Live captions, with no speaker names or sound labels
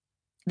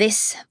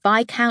This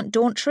Viscount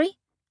Daughtry?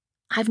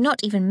 I've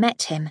not even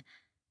met him.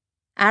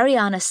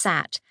 Ariana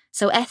sat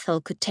so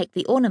Ethel could take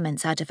the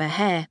ornaments out of her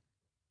hair.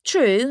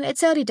 True,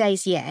 it's early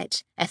days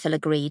yet, Ethel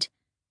agreed.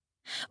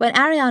 When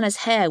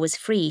Ariana's hair was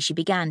free, she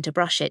began to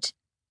brush it.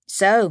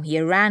 So,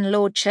 you ran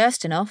Lord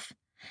Churston off?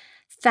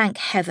 Thank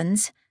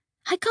heavens.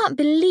 I can't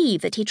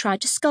believe that he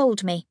tried to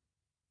scold me.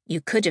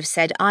 You could have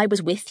said I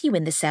was with you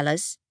in the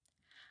cellars.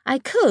 I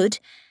could,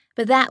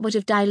 but that would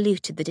have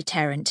diluted the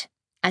deterrent.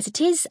 As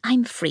it is,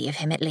 I'm free of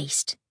him at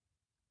least.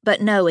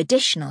 But no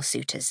additional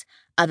suitors,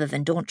 other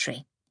than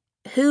Daughtry,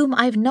 whom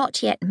I've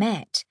not yet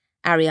met,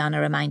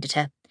 Ariana reminded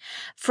her.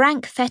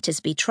 Frank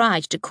Fettersby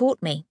tried to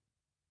court me.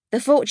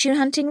 The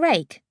fortune-hunting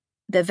rake?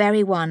 The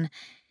very one.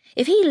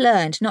 If he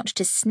learned not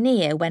to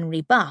sneer when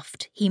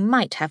rebuffed, he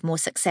might have more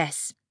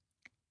success.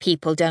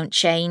 People don't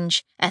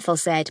change, Ethel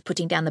said,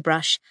 putting down the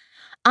brush.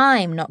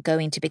 I'm not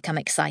going to become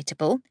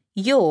excitable.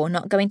 You're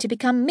not going to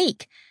become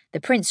meek. The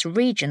Prince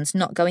Regent's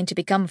not going to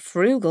become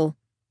frugal.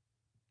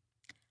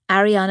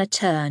 Ariana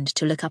turned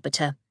to look up at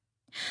her.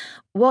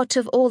 What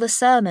of all the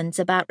sermons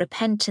about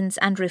repentance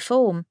and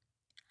reform?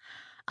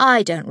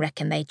 I don't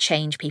reckon they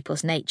change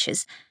people's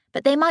natures,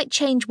 but they might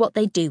change what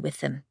they do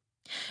with them.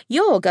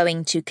 You're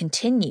going to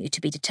continue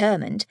to be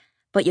determined,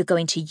 but you're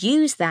going to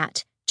use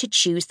that to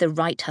choose the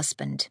right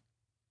husband.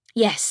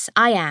 Yes,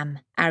 I am,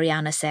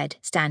 Ariana said,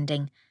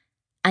 standing.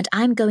 And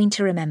I'm going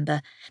to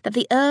remember that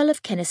the Earl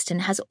of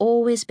Kynaston has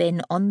always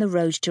been on the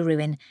road to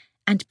ruin,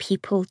 and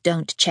people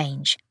don't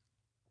change.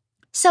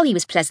 So he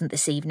was pleasant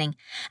this evening,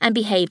 and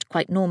behaved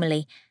quite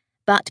normally,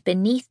 but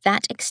beneath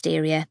that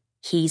exterior,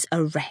 he's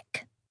a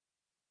wreck.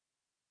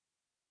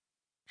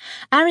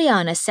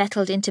 Ariana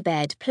settled into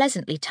bed,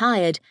 pleasantly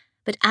tired,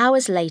 but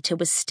hours later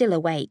was still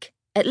awake,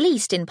 at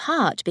least in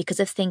part because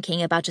of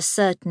thinking about a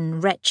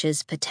certain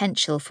wretch's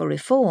potential for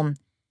reform.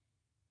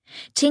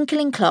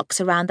 Tinkling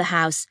clocks around the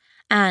house,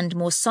 and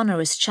more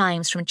sonorous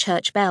chimes from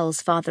church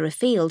bells farther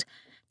afield,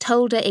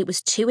 told her it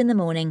was 2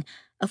 a.m.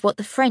 of what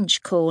the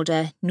French called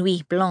a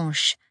nuit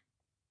blanche.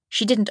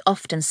 She didn't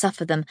often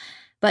suffer them,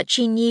 but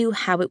she knew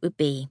how it would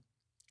be.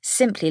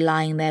 Simply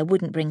lying there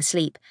wouldn't bring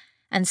sleep,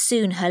 and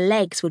soon her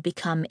legs would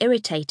become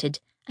irritated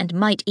and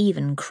might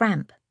even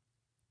cramp.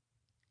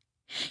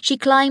 She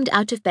climbed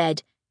out of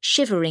bed,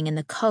 shivering in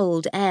the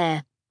cold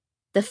air.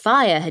 The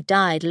fire had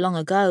died long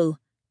ago.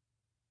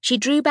 She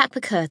drew back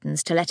the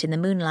curtains to let in the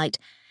moonlight,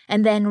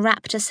 and then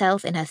wrapped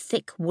herself in her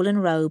thick woolen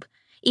robe,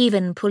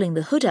 even pulling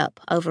the hood up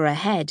over her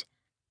head.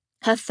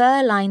 Her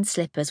fur-lined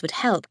slippers would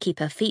help keep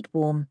her feet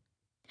warm.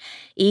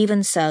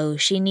 Even so,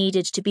 she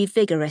needed to be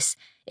vigorous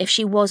if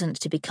she wasn't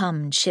to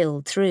become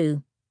chilled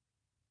through.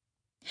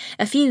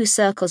 A few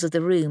circles of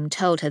the room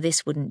told her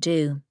this wouldn't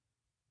do.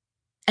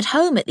 At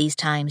home at these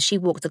times, she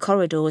walked the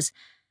corridors.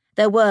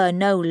 There were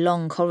no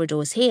long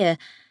corridors here,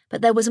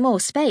 but there was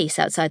more space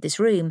outside this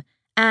room,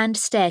 and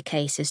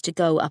staircases to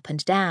go up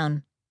and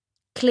down.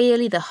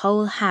 Clearly the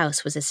whole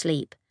house was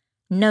asleep.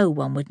 No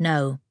one would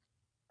know.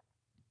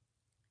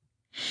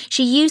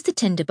 She used the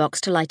tinderbox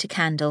to light a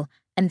candle,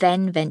 and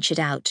then ventured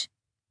out.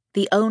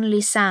 The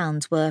only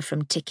sounds were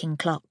from ticking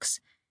clocks.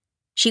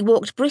 She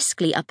walked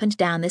briskly up and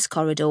down this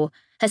corridor,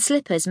 her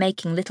slippers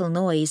making little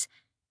noise.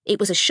 It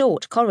was a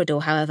short corridor,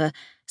 however,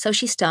 so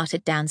she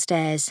started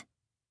downstairs.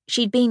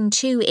 She'd been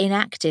too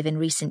inactive in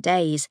recent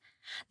days.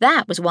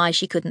 That was why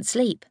she couldn't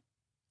sleep.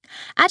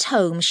 At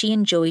home, she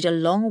enjoyed a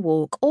long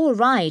walk or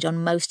ride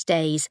on most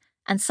days,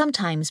 and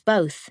sometimes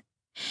both.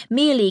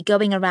 Merely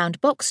going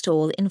around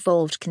Boxstall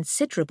involved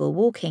considerable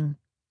walking.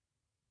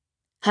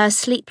 Her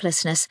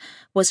sleeplessness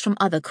was from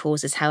other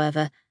causes,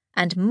 however,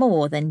 and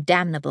more than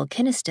damnable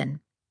Kynaston.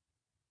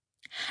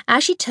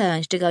 As she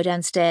turned to go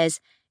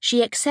downstairs,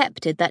 she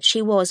accepted that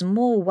she was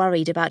more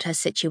worried about her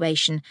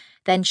situation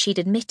than she'd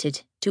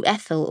admitted to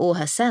Ethel or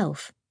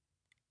herself.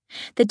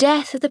 The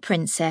death of the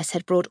princess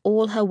had brought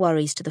all her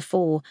worries to the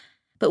fore,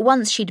 but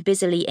once she'd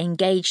busily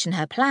engaged in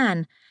her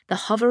plan,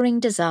 the hovering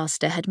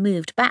disaster had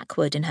moved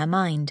backward in her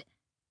mind.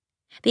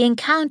 The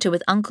encounter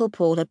with Uncle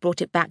Paul had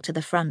brought it back to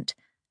the front.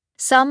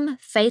 Some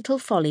fatal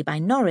folly by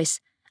Norris,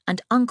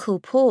 and Uncle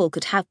Paul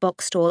could have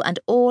Boxstall and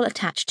all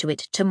attached to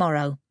it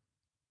tomorrow.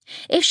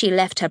 If she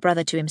left her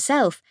brother to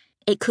himself,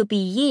 it could be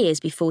years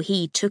before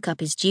he took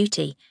up his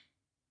duty.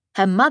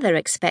 Her mother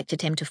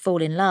expected him to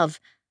fall in love,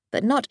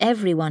 but not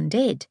everyone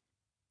did.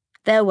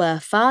 There were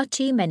far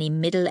too many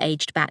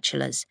middle-aged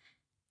bachelors.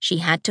 She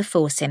had to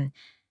force him,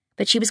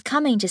 but she was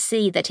coming to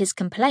see that his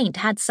complaint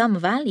had some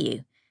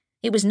value.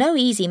 It was no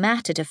easy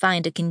matter to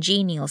find a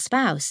congenial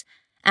spouse,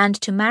 and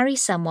to marry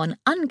someone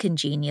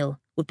uncongenial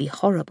would be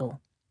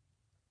horrible.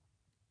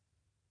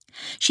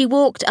 She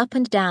walked up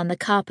and down the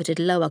carpeted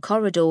lower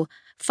corridor,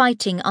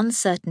 fighting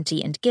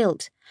uncertainty and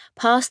guilt,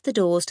 past the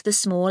doors to the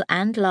small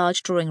and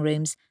large drawing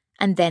rooms,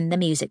 and then the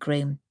music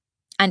room.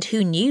 And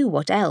who knew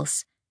what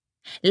else?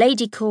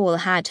 Lady Call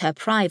had her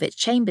private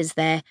chambers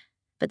there,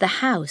 but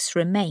the house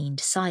remained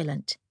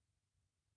silent.